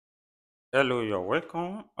Hello, you're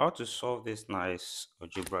welcome. How to solve this nice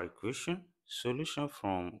algebra equation? Solution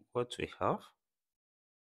from what we have.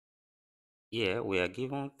 Here we are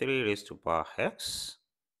given 3 raised to power x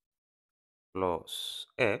plus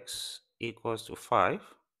x equals to 5.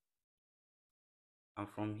 And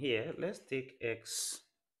from here, let's take x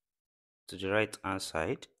to the right hand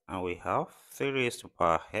side. And we have 3 raised to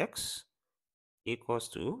power x equals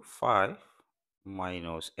to 5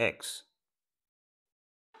 minus x.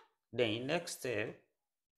 Then next step,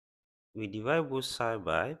 we divide both sides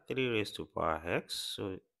by 3 raised to power x.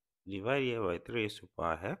 So divide here by 3 raised to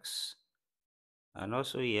power x. And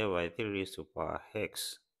also here by 3 raised to power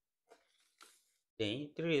x.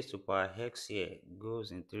 Then 3 raised to power x here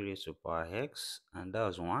goes in 3 raised to power x, and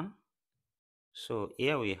that's 1. So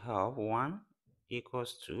here we have 1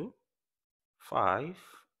 equals to 5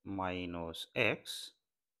 minus x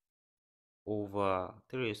over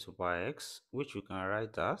 3 raised to power x, which we can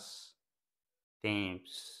write as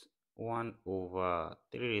times 1 over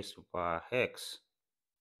 3 raised to power x.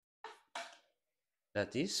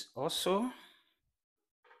 That is also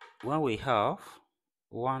when we have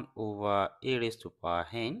 1 over a raised to power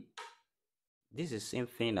n. This is same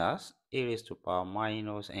thing as a raised to power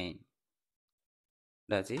minus n.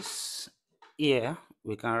 That is, here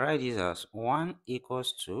we can write this as 1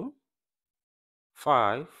 equals to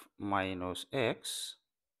 5 minus x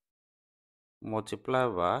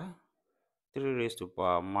multiplied by 3 raised to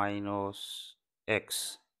power minus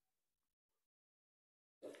x.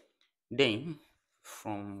 Then,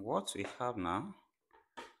 from what we have now,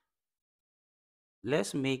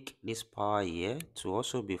 let's make this power here to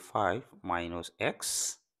also be 5 minus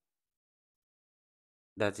x.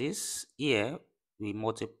 That is, here we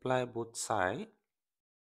multiply both sides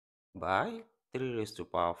by 3 raised to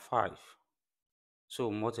power 5. So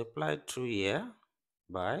multiply through here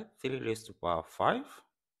by 3 raised to power 5.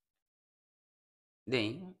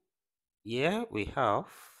 Then here we have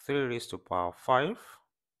 3 raised to power 5.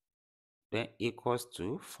 Then equals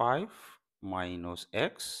to 5 minus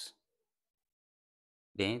x.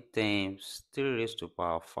 Then times 3 raised to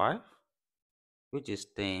power 5, which is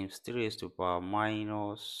times 3 raised to power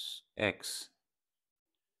minus x.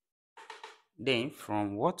 Then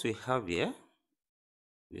from what we have here,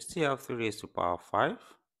 we still have 3 raised to power 5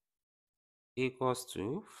 equals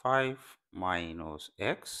to 5 minus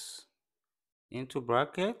x into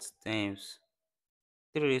brackets times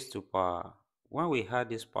 3 raised to power. When we add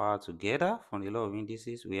this power together from the law of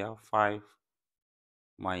indices, we have 5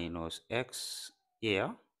 minus x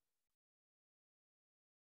here.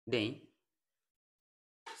 Then,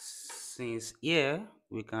 since here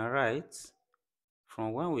we can write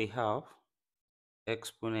from when we have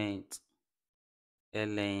exponent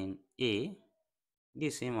ln a,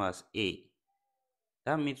 this same as a.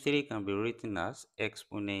 That means 3 can be written as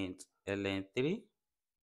exponent ln 3,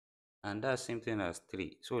 and that's same thing as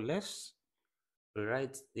 3. So let's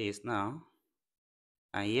rewrite this now.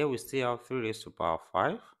 And here we still have 3 raised to power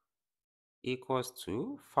 5 equals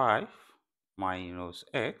to 5 minus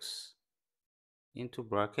x into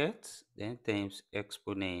brackets, then times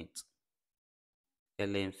exponent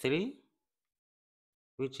ln 3,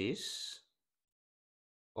 which is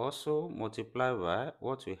also multiplied by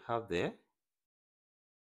what we have there,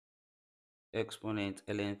 exponent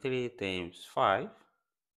ln 3 times 5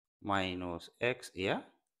 minus x here.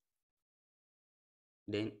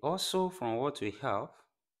 Then also from what we have,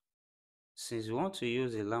 since we want to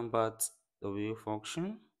use the Lambert W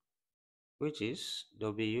function, which is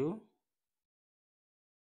W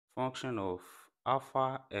function of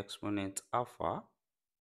alpha exponent alpha,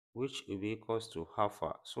 which will be equals to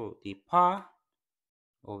alpha. So the power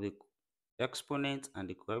of the exponent and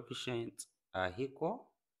the coefficient are equal.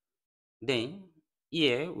 Then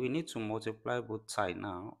here we need to multiply both sides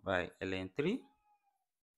now by ln 3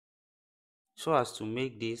 so as to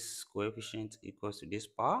make this coefficient equals to this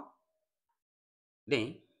power.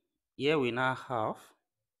 Then here we now have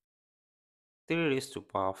 3 raised to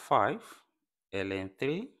power 5 ln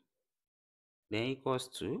 3, then equals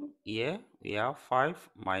to, here we have 5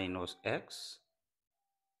 minus x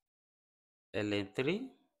ln 3,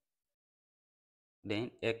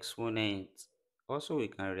 then exponent. Also we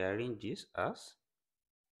can rearrange this as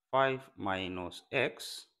 5 minus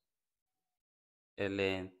x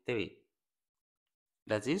ln 3.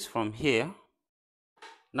 That is, from here,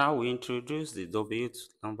 now we introduce the w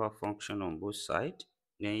number function on both sides.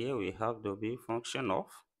 Then here we have w function of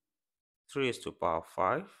 3 raised to power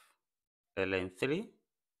 5 ln 3,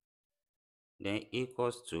 then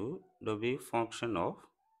equals to w function of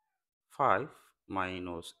 5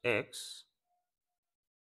 minus x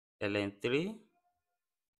ln 3,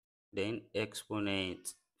 then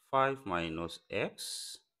exponent 5 minus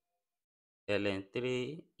x ln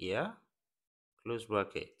 3 here, close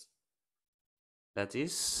bracket. That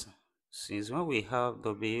is, since when we have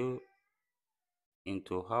w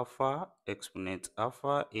into alpha, exponent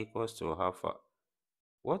alpha equals to alpha,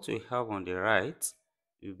 what we have on the right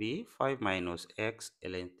will be 5 minus x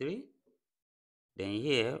ln 3. Then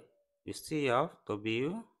here we still have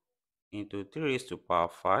w into 3 raised to power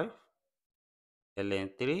 5 ln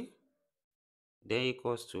 3, then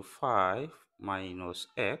equals to 5 minus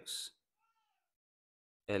x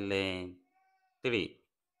ln 3.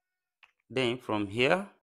 Then from here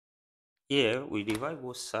we divide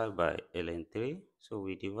both sides by ln 3. So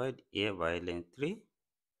we divide here by ln 3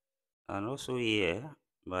 and also here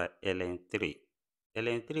by ln 3.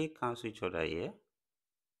 ln 3 cancel each other here.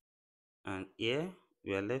 And here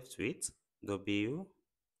we are left with w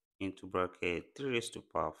into bracket 3 raised to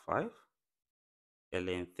power 5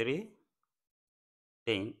 ln 3,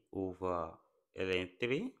 then over ln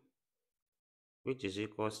 3, which is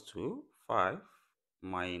equals to 5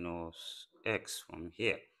 minus x from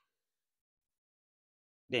here.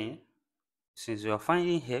 Then, since we are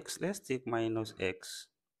finding x, let's take minus x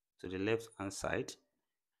to the left hand side,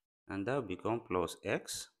 and that will become plus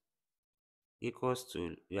x equals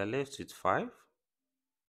to, we are left with 5.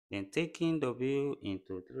 Then taking w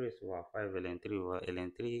into 3 raised to power 5 ln 3 over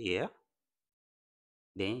ln 3 here,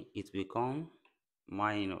 then it becomes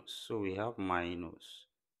minus. So we have minus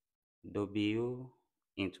w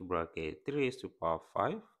into bracket 3 raised to power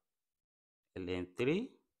 5 ln 3,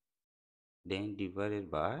 then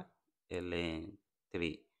divided by ln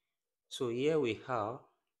 3. So here we have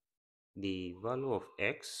the value of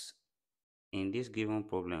x in this given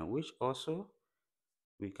problem, which also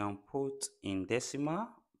we can put in decimal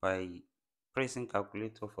by pressing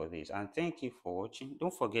calculator for this. And thank you for watching.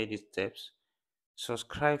 Don't forget these steps.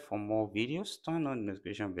 Subscribe for more videos, turn on the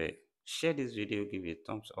notification bell, share this video, give it a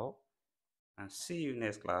thumbs up, and see you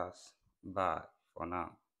next class. Bye for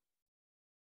now.